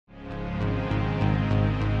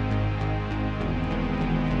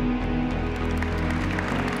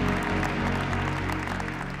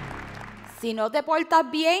Si no te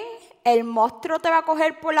portas bien, el monstruo te va a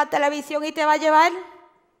coger por la televisión y te va a llevar.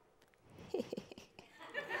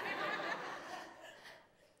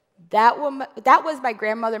 That was my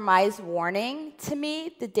grandmother Maya's warning to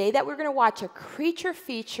me the day that we're going to watch a creature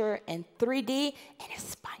feature in 3D in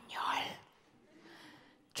Español.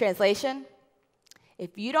 Translation: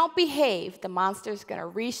 if you don't behave, the monster's going to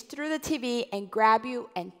reach through the TV and grab you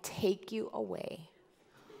and take you away.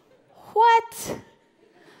 What?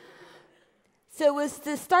 So it was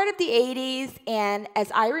the start of the 80s, and as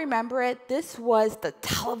I remember it, this was the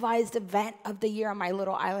televised event of the year on my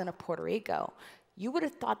little island of Puerto Rico. You would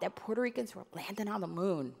have thought that Puerto Ricans were landing on the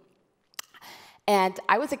moon. And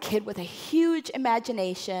I was a kid with a huge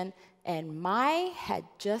imagination, and Maya had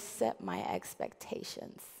just set my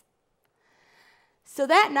expectations. So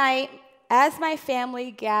that night, as my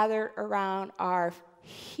family gathered around our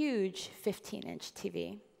huge 15-inch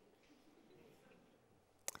TV,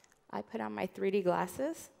 I put on my 3D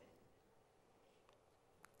glasses,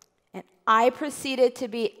 and I proceeded to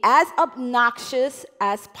be as obnoxious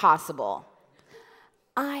as possible.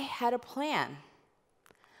 I had a plan.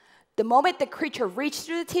 The moment the creature reached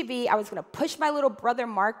through the TV, I was going to push my little brother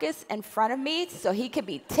Marcus in front of me so he could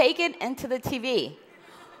be taken into the TV.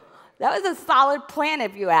 That was a solid plan,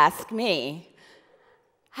 if you ask me.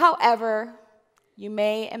 However, you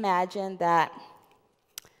may imagine that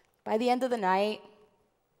by the end of the night,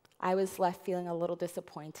 I was left feeling a little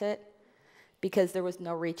disappointed because there was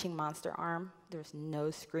no reaching monster arm. There was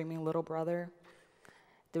no screaming little brother.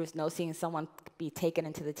 There was no seeing someone be taken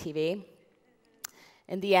into the TV.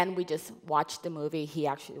 In the end, we just watched the movie. He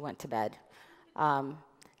actually went to bed.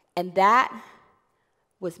 And that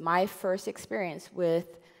was my first experience with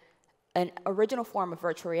an original form of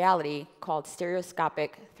virtual reality called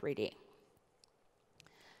stereoscopic 3D.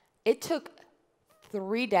 It took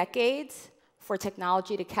 3 decades for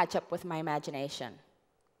technology to catch up with my imagination.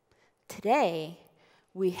 Today,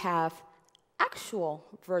 we have actual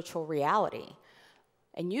virtual reality.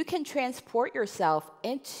 And you can transport yourself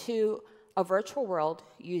into a virtual world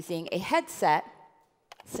using a headset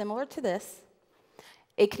similar to this.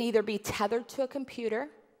 It can either be tethered to a computer,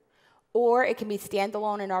 or it can be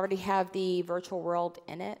standalone and already have the virtual world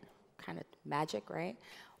in it. Kind of magic, right?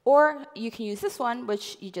 Or you can use this one,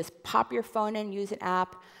 which you just pop your phone in, use an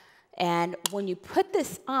app, and when you put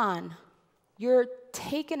this on, you're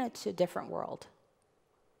taken into a different world.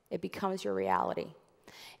 It becomes your reality.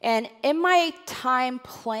 And in my time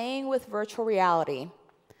playing with virtual reality,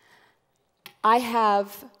 I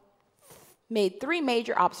have made 3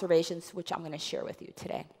 major observations, which I'm going to share with you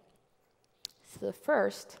today. So the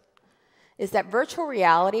first is that virtual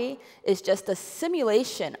reality is just a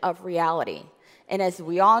simulation of reality. And as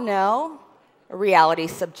we all know, reality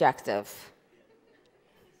is subjective.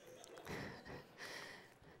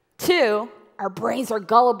 2, our brains are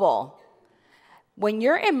gullible. When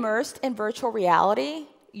you're immersed in virtual reality,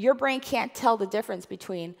 your brain can't tell the difference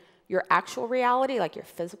between your actual reality, like your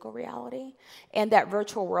physical reality, and that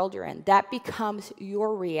virtual world you're in. That becomes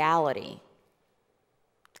your reality.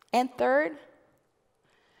 And third,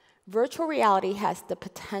 virtual reality has the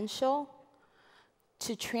potential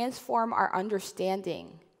to transform our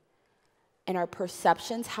understanding and our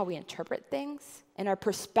perceptions, how we interpret things, and our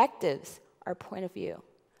perspectives, our point of view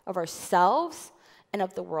of ourselves and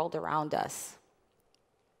of the world around us.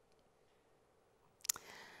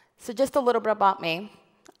 So just a little bit about me.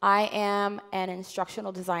 I am an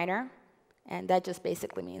instructional designer, and that just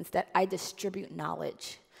basically means that I distribute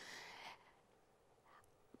knowledge.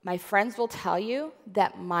 My friends will tell you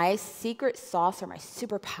that my secret sauce or my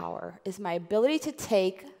superpower is my ability to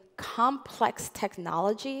take complex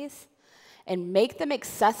technologies and make them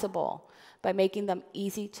accessible by making them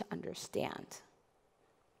easy to understand.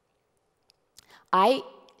 I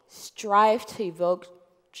strive to evoke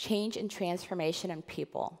change and transformation in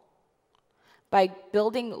people by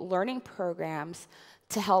building learning programs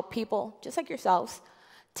to help people, just like yourselves,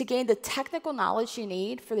 to gain the technical knowledge you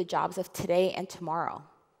need for the jobs of today and tomorrow,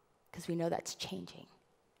 because we know that's changing.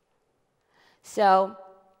 So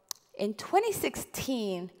in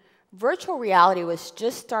 2016, virtual reality was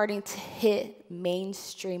just starting to hit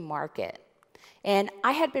mainstream market. And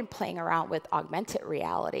I had been playing around with augmented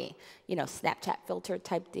reality, you know, Snapchat filter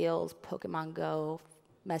type deals, Pokemon Go,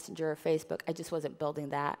 Messenger, Facebook. I just wasn't building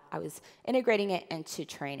that. I was integrating it into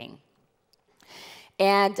training.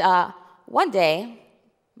 And one day,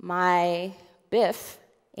 my Biff,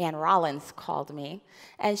 Ann Rollins, called me,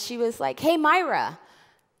 and she was like, "Hey, Myra,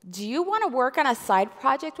 do you want to work on a side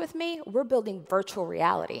project with me? We're building virtual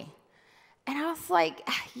reality." And I was like,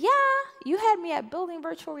 "Yeah, you had me at building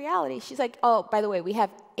virtual reality." She's like, "Oh, by the way, we have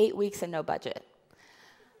 8 weeks and no budget."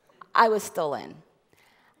 I was still in.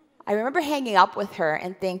 I remember hanging up with her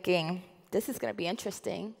and thinking, this is going to be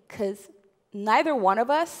interesting, because neither one of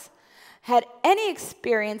us had any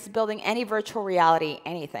experience building any virtual reality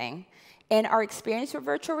anything, and our experience with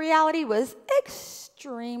virtual reality was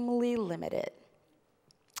extremely limited.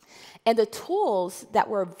 And the tools that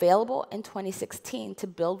were available in 2016 to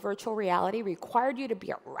build virtual reality required you to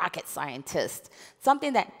be a rocket scientist,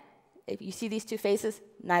 something that, if you see these two faces,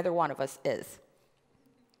 neither one of us is.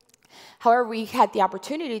 However, we had the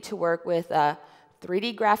opportunity to work with a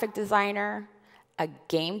 3D graphic designer, a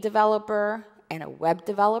game developer, and a web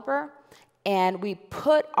developer, and we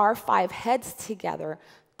put our 5 heads together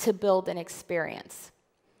to build an experience.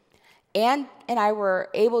 Anne and I were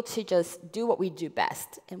able to just do what we do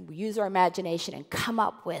best, and we use our imagination and come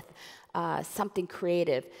up with something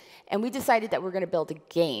creative. And we decided that we're going to build a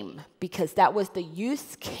game, because that was the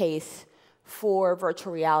use case for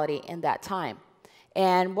virtual reality in that time.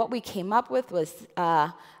 And what we came up with was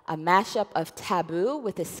a mashup of Taboo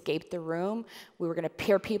with Escape the Room. We were going to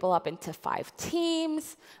pair people up into 5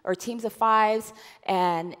 teams, or teams of 5s,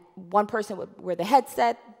 and one person would wear the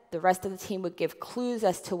headset. The rest of the team would give clues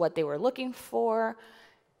as to what they were looking for.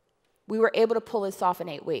 We were able to pull this off in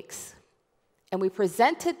 8 weeks. And we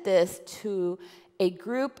presented this to a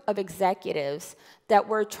group of executives that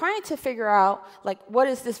were trying to figure out, like, what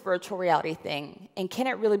is this virtual reality thing? And can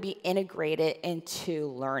it really be integrated into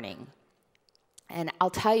learning? And I'll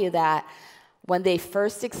tell you that when they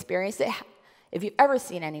first experienced it, if you've ever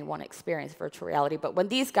seen anyone experience virtual reality, but when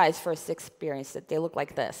these guys first experienced it, they look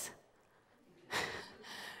like this.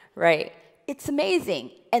 Right? It's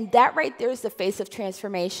amazing. And that right there is the face of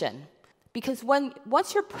transformation. Because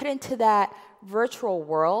once you're put into that virtual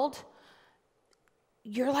world,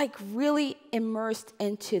 you're like really immersed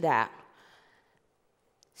into that.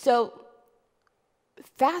 So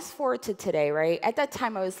fast forward to today, right? At that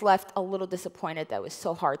time, I was left a little disappointed that it was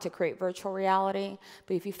so hard to create virtual reality.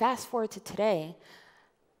 But if you fast forward to today,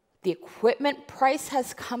 the equipment price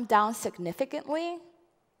has come down significantly.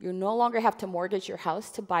 You no longer have to mortgage your house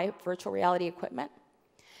to buy virtual reality equipment.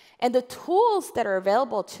 And the tools that are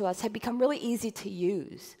available to us have become really easy to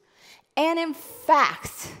use. And in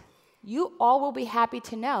fact, you all will be happy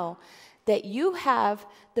to know that you have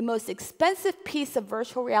the most expensive piece of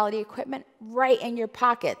virtual reality equipment right in your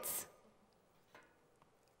pockets: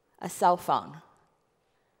 a cell phone.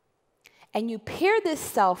 And you pair this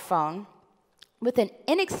cell phone with an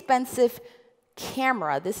inexpensive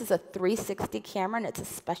camera. This is a 360 camera, and it's a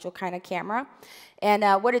special kind of camera. And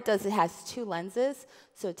what it does, it has 2 lenses.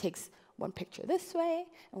 So it takes one picture this way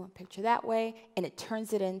and one picture that way, and it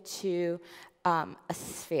turns it into a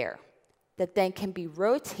sphere that then can be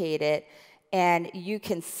rotated, and you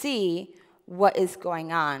can see what is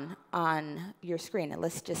going on your screen. And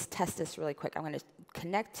let's just test this really quick. I'm going to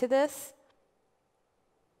connect to this,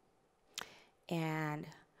 and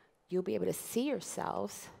you'll be able to see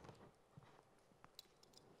yourselves.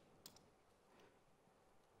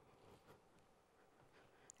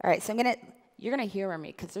 All right, so you're going to humor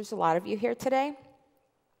me, because there's a lot of you here today.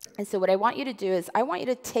 And so what I want you to do is I want you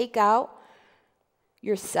to take out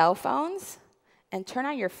your cell phones and turn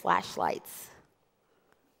on your flashlights.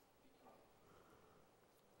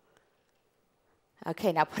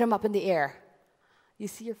 Okay, now put them up in the air. You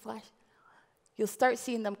see your flash? You'll start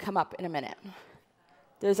seeing them come up in a minute.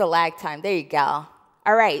 There's a lag time. There you go.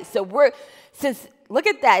 All right, so look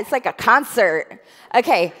at that. It's like a concert.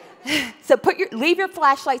 Okay, so leave your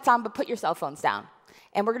flashlights on, but put your cell phones down.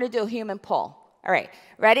 And we're going to do a human pull. All right,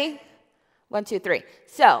 ready? 1, 2, 3.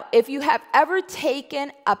 So if you have ever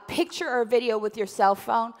taken a picture or a video with your cell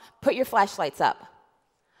phone, put your flashlights up.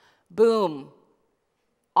 Boom.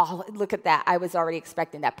 Oh, look at that. I was already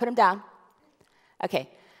expecting that. Put them down. Okay.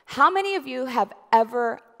 How many of you have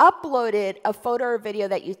ever uploaded a photo or video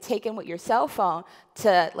that you've taken with your cell phone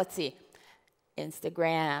to, let's see,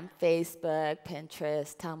 Instagram, Facebook,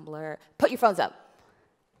 Pinterest, Tumblr? Put your phones up.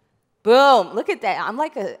 Boom. Look at that.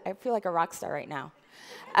 I feel like a rock star right now.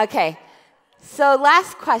 Okay. So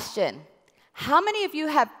last question. How many of you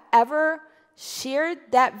have ever shared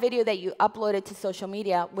that video that you uploaded to social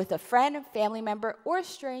media with a friend, family member, or a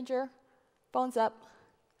stranger? Phones up.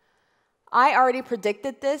 I already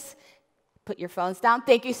predicted this. Put your phones down.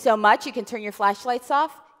 Thank you so much. You can turn your flashlights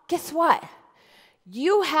off. Guess what?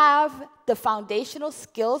 You have the foundational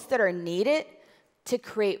skills that are needed to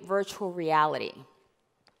create virtual reality.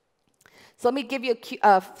 So let me give you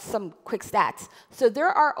some quick stats. So there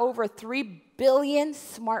are over 3 billion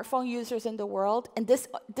smartphone users in the world, and this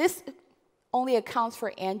only accounts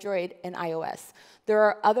for Android and iOS. There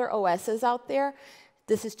are other OSs out there.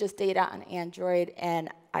 This is just data on Android and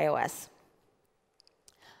iOS.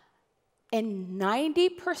 And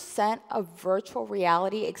 90% of virtual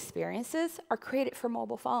reality experiences are created for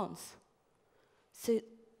mobile phones. So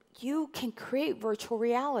you can create virtual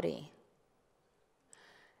reality.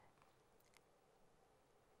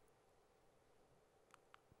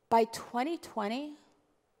 By 2020,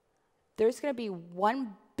 there's going to be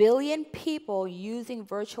 1 billion people using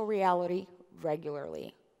virtual reality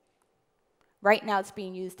regularly. Right now, it's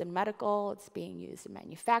being used in medical, it's being used in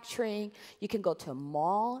manufacturing. You can go to a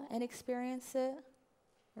mall and experience it,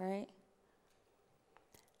 right?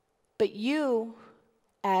 But you,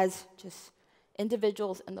 as just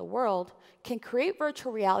individuals in the world, can create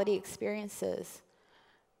virtual reality experiences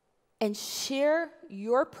and share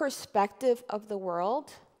your perspective of the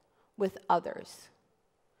world with others.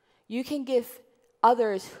 You can give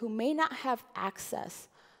others who may not have access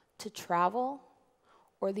to travel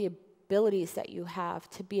or the abilities that you have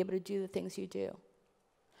to be able to do the things you do.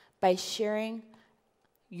 By sharing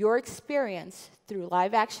your experience through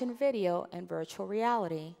live action video and virtual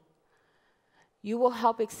reality, you will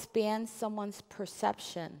help expand someone's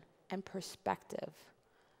perception and perspective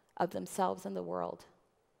of themselves and the world.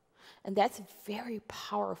 And that's very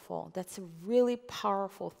powerful. That's a really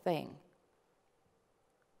powerful thing.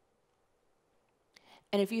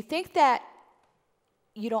 And if you think that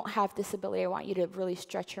you don't have this ability, I want you to really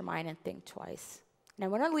stretch your mind and think twice. And I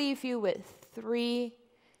want to leave you with 3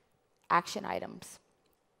 action items.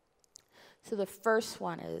 So the first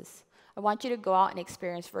one is, I want you to go out and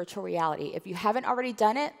experience virtual reality. If you haven't already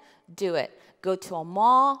done it, do it. Go to a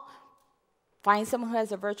mall, find someone who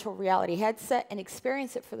has a virtual reality headset, and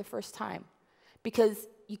experience it for the first time. Because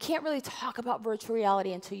you can't really talk about virtual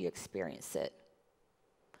reality until you experience it.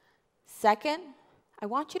 Second, I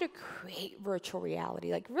want you to create virtual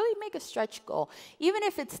reality, like really make a stretch goal. Even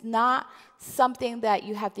if it's not something that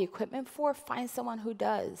you have the equipment for, find someone who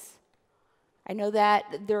does. I know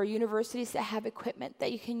that there are universities that have equipment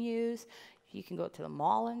that you can use. You can go to the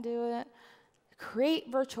mall and do it. Create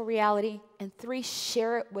virtual reality. And 3,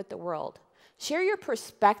 share it with the world. Share your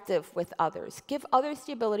perspective with others. Give others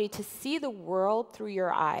the ability to see the world through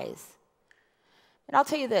your eyes. And I'll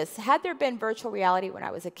tell you this, had there been virtual reality when I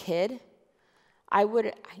was a kid, I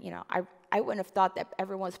wouldn't have thought that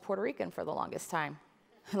everyone was Puerto Rican for the longest time.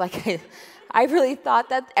 I really thought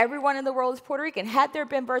that everyone in the world is Puerto Rican. Had there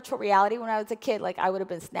been virtual reality when I was a kid, I would have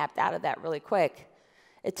been snapped out of that really quick.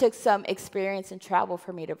 It took some experience and travel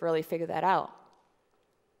for me to really figure that out.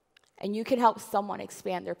 And you can help someone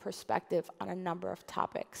expand their perspective on a number of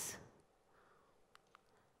topics.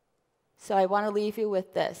 So I want to leave you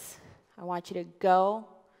with this. I want you to go,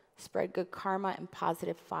 spread good karma and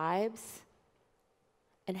positive vibes,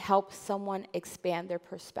 and help someone expand their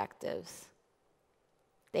perspectives.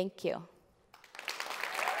 Thank you.